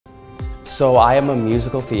So I am a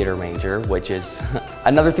musical theater major, which is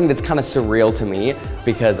another thing that's kind of surreal to me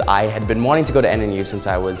because I had been wanting to go to NNU since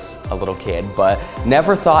I was a little kid, but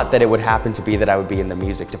never thought that it would happen to be that I would be in the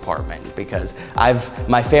music department because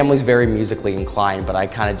my family's very musically inclined, but I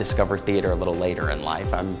kind of discovered theater a little later in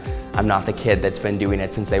life. I'm not the kid that's been doing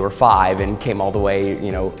it since they were 5 and came all the way,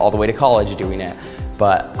 all the way to college doing it.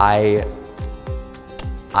 But I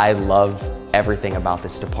love everything about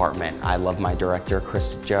this department. I love my director,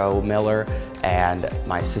 Chris Joe Miller, and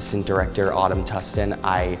my assistant director, Autumn Tustin.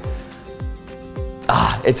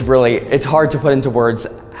 It's hard to put into words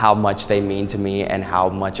how much they mean to me and how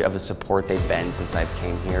much of a support they've been since I've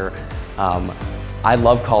came here. I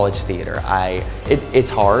love college theater. It's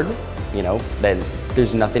hard, then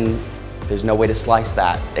there's no way to slice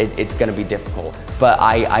that. It's gonna be difficult, but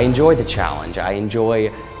I enjoy the challenge. I enjoy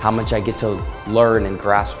how much I get to learn and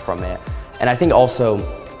grasp from it. And I think also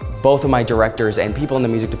both of my directors and people in the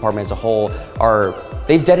music department as a whole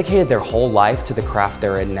they've dedicated their whole life to the craft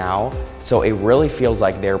they're in now. So it really feels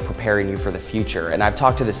like they're preparing you for the future. And I've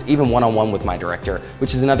talked to this even one-on-one with my director,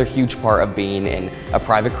 which is another huge part of being in a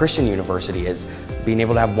private Christian university, is being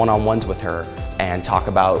able to have one-on-ones with her and talk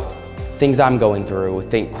about things I'm going through,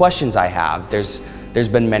 questions I have. There's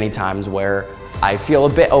been many times where I feel a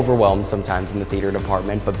bit overwhelmed sometimes in the theater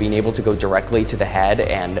department, but being able to go directly to the head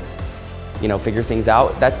and figure things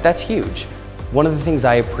out, that's huge. One of the things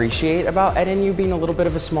I appreciate about NNU being a little bit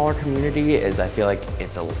of a smaller community is I feel like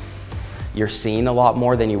you're seen a lot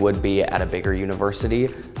more than you would be at a bigger university,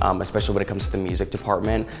 especially when it comes to the music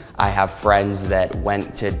department. I have friends that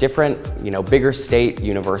went to different, bigger state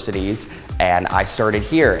universities, and I started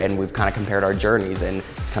here, and we've kind of compared our journeys, and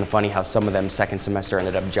it's kind of funny how some of them second semester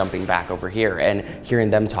ended up jumping back over here, and hearing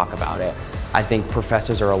them talk about it. I think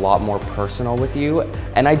professors are a lot more personal with you,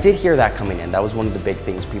 and I did hear that coming in. That was one of the big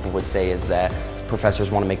things people would say, is that professors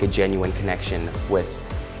want to make a genuine connection with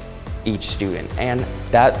each student, and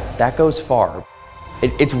that goes far.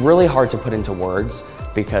 It's really hard to put into words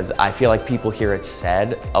because I feel like people hear it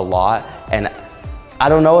said a lot, and I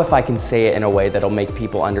don't know if I can say it in a way that'll make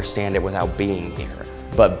people understand it without being here.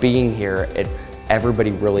 But being here,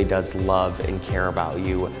 everybody really does love and care about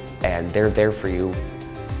you, and they're there for you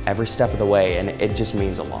every step of the way, and it just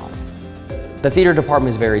means a lot. The theater department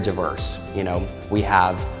is very diverse. We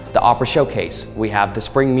have the opera showcase, we have the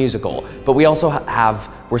spring musical, but we also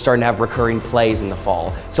we're starting to have recurring plays in the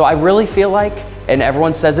fall. So I really feel like, and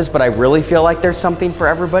everyone says this, but I really feel like there's something for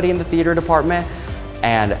everybody in the theater department,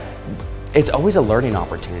 and it's always a learning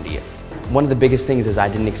opportunity. One of the biggest things is I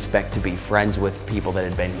didn't expect to be friends with people that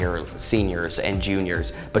had been here, seniors and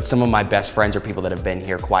juniors, but some of my best friends are people that have been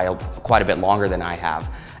here quite a bit longer than I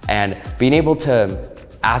have. And being able to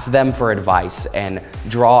ask them for advice and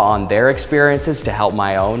draw on their experiences to help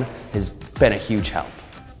my own has been a huge help.